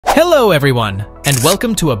Hello everyone, and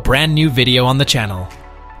welcome to a brand new video on the channel.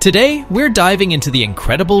 Today, we're diving into the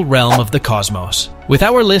incredible realm of the cosmos, with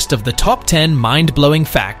our list of the top 10 mind-blowing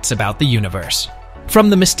facts about the universe. From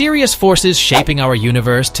the mysterious forces shaping our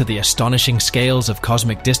universe to the astonishing scales of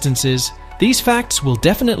cosmic distances, these facts will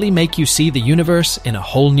definitely make you see the universe in a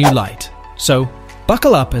whole new light. So,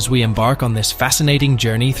 buckle up as we embark on this fascinating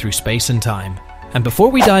journey through space and time. And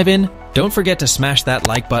before we dive in, don't forget to smash that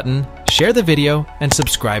like button, share the video, and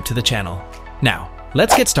subscribe to the channel. Now,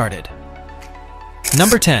 let's get started.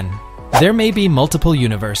 Number 10. There may be multiple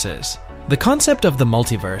universes. The concept of the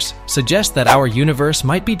multiverse suggests that our universe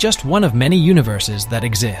might be just one of many universes that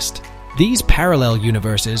exist. These parallel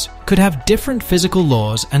universes could have different physical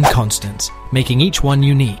laws and constants, making each one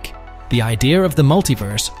unique. The idea of the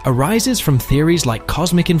multiverse arises from theories like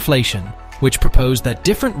cosmic inflation, which propose that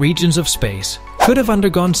different regions of space could have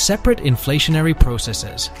undergone separate inflationary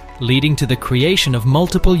processes, leading to the creation of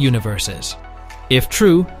multiple universes. If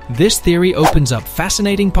true, this theory opens up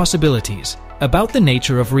fascinating possibilities about the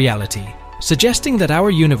nature of reality, suggesting that our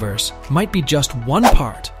universe might be just one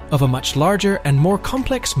part of a much larger and more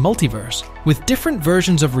complex multiverse, with different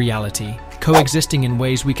versions of reality coexisting in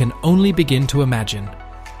ways we can only begin to imagine.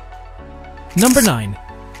 Number 9.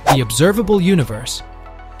 The observable universe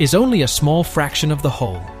is only a small fraction of the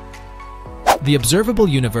whole. The observable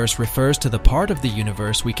universe refers to the part of the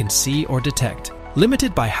universe we can see or detect,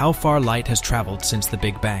 limited by how far light has traveled since the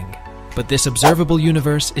Big Bang. But this observable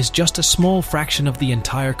universe is just a small fraction of the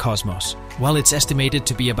entire cosmos. While it's estimated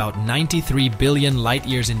to be about 93 billion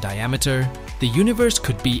light-years in diameter, the universe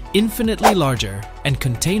could be infinitely larger and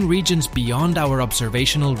contain regions beyond our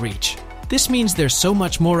observational reach. This means there's so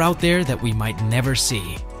much more out there that we might never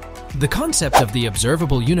see. The concept of the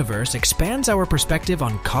observable universe expands our perspective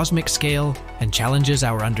on cosmic scale and challenges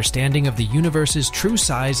our understanding of the universe's true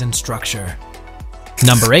size and structure.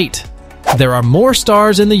 Number 8. There are more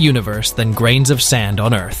stars in the universe than grains of sand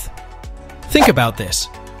on Earth. Think about this.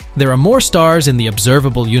 There are more stars in the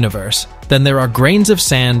observable universe than there are grains of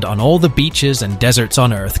sand on all the beaches and deserts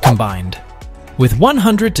on Earth combined. With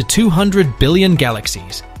 100 to 200 billion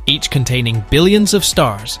galaxies, each containing billions of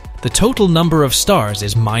stars, the total number of stars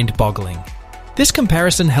is mind-boggling. This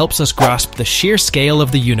comparison helps us grasp the sheer scale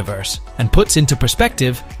of the universe and puts into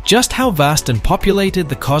perspective just how vast and populated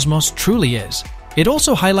the cosmos truly is. It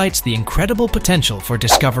also highlights the incredible potential for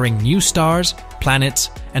discovering new stars, planets,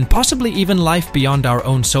 and possibly even life beyond our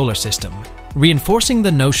own solar system, reinforcing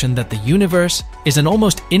the notion that the universe is an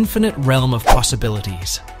almost infinite realm of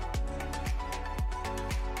possibilities.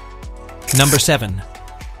 Number 7.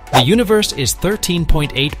 The universe is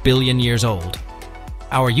 13.8 billion years old.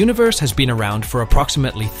 Our universe has been around for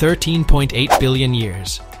approximately 13.8 billion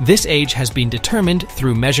years. This age has been determined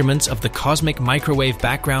through measurements of the cosmic microwave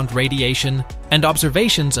background radiation and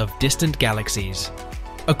observations of distant galaxies.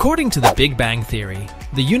 According to the Big Bang theory,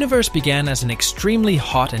 the universe began as an extremely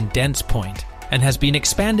hot and dense point and has been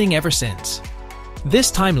expanding ever since.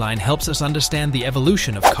 This timeline helps us understand the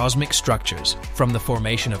evolution of cosmic structures, from the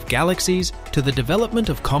formation of galaxies to the development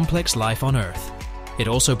of complex life on Earth. It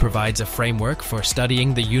also provides a framework for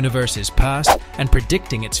studying the universe's past and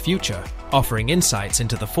predicting its future, offering insights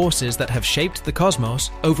into the forces that have shaped the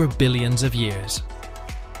cosmos over billions of years.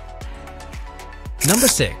 Number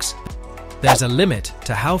 6. There's a limit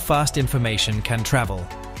to how fast information can travel.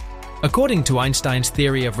 According to Einstein's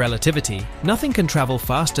theory of relativity, nothing can travel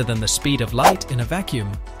faster than the speed of light in a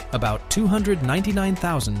vacuum, about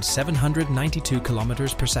 299,792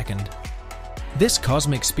 kilometers per second. This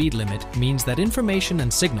cosmic speed limit means that information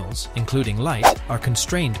and signals, including light, are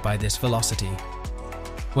constrained by this velocity.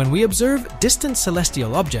 When we observe distant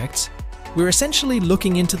celestial objects, we're essentially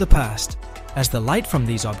looking into the past, as the light from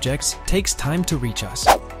these objects takes time to reach us.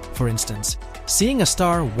 For instance, seeing a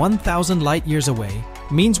star 1,000 light-years away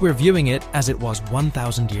means we're viewing it as it was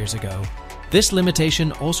 1,000 years ago. This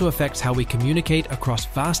limitation also affects how we communicate across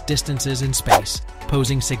vast distances in space,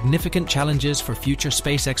 posing significant challenges for future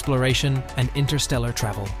space exploration and interstellar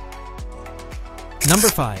travel. Number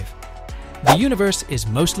 5. The universe is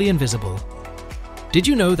mostly invisible. Did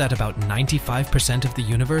you know that about 95% of the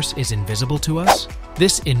universe is invisible to us?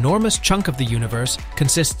 This enormous chunk of the universe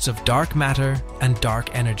consists of dark matter and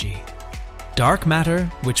dark energy. Dark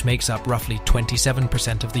matter, which makes up roughly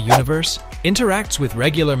 27% of the universe, interacts with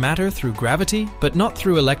regular matter through gravity, but not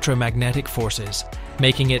through electromagnetic forces,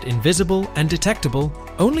 making it invisible and detectable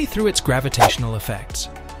only through its gravitational effects.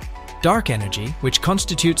 Dark energy, which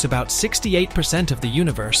constitutes about 68% of the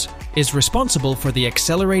universe, is responsible for the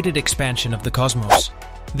accelerated expansion of the cosmos.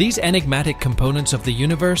 These enigmatic components of the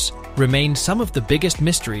universe remain some of the biggest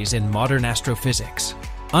mysteries in modern astrophysics.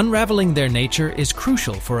 Unraveling their nature is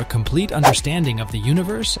crucial for a complete understanding of the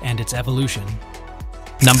universe and its evolution.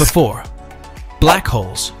 Number 4. Black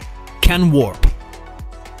holes can warp.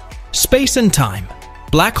 Space and time.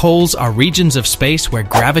 Black holes are regions of space where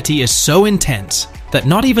gravity is so intense that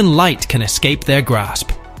not even light can escape their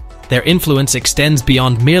grasp. Their influence extends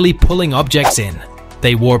beyond merely pulling objects in.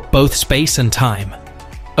 They warp both space and time.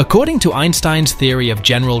 According to Einstein's theory of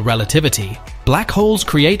general relativity, black holes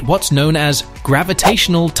create what's known as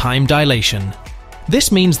gravitational time dilation.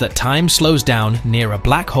 This means that time slows down near a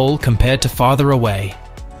black hole compared to farther away.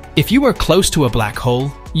 If you were close to a black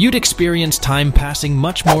hole, you'd experience time passing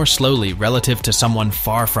much more slowly relative to someone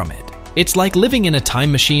far from it. It's like living in a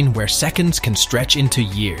time machine where seconds can stretch into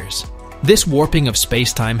years. This warping of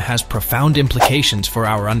space-time has profound implications for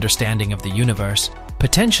our understanding of the universe,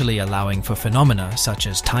 potentially allowing for phenomena such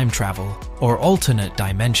as time travel or alternate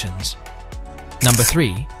dimensions. Number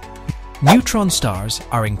 3. Neutron stars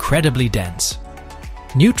are incredibly dense.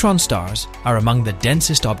 Neutron stars are among the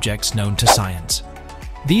densest objects known to science.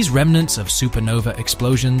 These remnants of supernova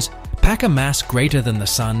explosions pack a mass greater than the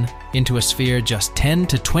Sun into a sphere just 10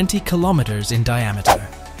 to 20 kilometers in diameter.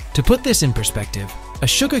 To put this in perspective, a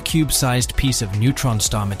sugar cube-sized piece of neutron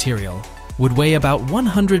star material would weigh about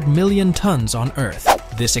 100 million tons on Earth.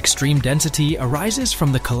 This extreme density arises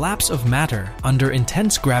from the collapse of matter under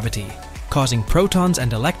intense gravity, causing protons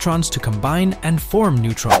and electrons to combine and form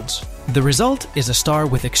neutrons. The result is a star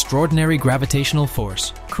with extraordinary gravitational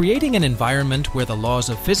force, creating an environment where the laws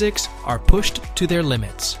of physics are pushed to their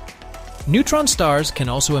limits. Neutron stars can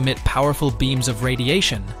also emit powerful beams of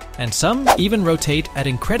radiation, and some even rotate at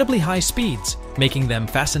incredibly high speeds, making them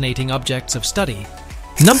fascinating objects of study.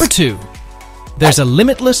 Number 2. There's a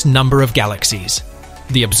limitless number of galaxies.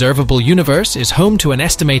 The observable universe is home to an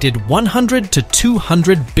estimated 100 to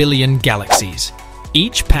 200 billion galaxies,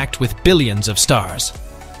 each packed with billions of stars.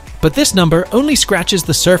 But this number only scratches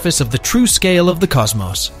the surface of the true scale of the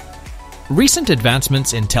cosmos. Recent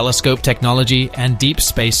advancements in telescope technology and deep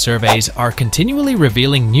space surveys are continually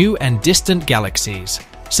revealing new and distant galaxies,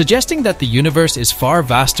 suggesting that the universe is far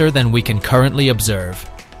vaster than we can currently observe.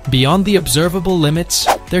 Beyond the observable limits,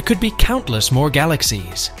 there could be countless more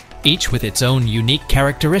galaxies, each with its own unique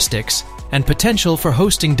characteristics and potential for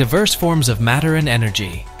hosting diverse forms of matter and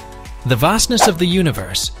energy. The vastness of the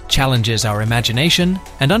universe challenges our imagination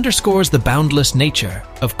and underscores the boundless nature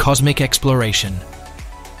of cosmic exploration.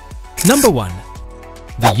 Number 1.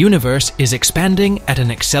 The universe is expanding at an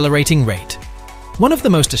accelerating rate. One of the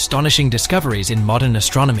most astonishing discoveries in modern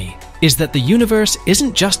astronomy is that the universe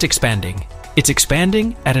isn't just expanding, it's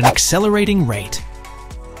expanding at an accelerating rate.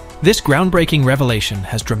 This groundbreaking revelation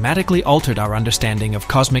has dramatically altered our understanding of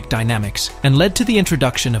cosmic dynamics and led to the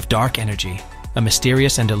introduction of dark energy, a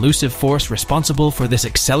mysterious and elusive force responsible for this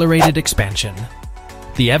accelerated expansion.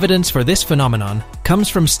 The evidence for this phenomenon comes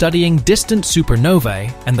from studying distant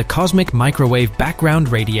supernovae and the cosmic microwave background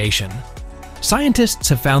radiation. Scientists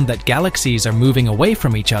have found that galaxies are moving away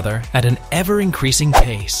from each other at an ever-increasing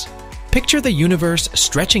pace. Picture the universe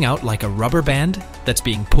stretching out like a rubber band that's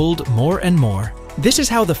being pulled more and more. This is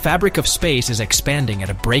how the fabric of space is expanding at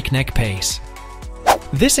a breakneck pace.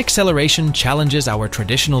 This acceleration challenges our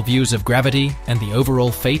traditional views of gravity and the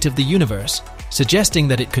overall fate of the universe, suggesting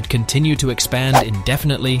that it could continue to expand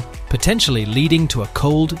indefinitely, potentially leading to a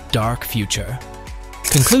cold, dark future.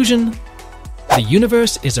 Conclusion: the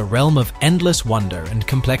universe is a realm of endless wonder and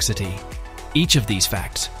complexity. Each of these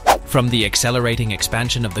facts, from the accelerating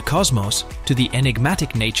expansion of the cosmos to the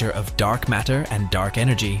enigmatic nature of dark matter and dark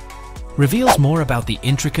energy, reveals more about the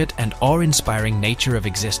intricate and awe-inspiring nature of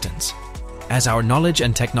existence. As our knowledge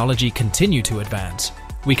and technology continue to advance,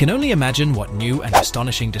 we can only imagine what new and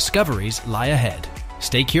astonishing discoveries lie ahead.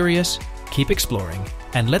 Stay curious, keep exploring,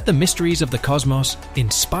 and let the mysteries of the cosmos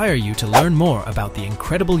inspire you to learn more about the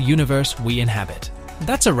incredible universe we inhabit.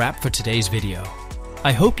 That's a wrap for today's video.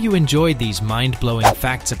 I hope you enjoyed these mind-blowing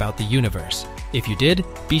facts about the universe. If you did,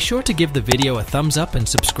 be sure to give the video a thumbs up and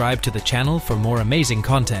subscribe to the channel for more amazing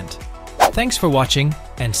content. Thanks for watching,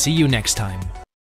 and see you next time.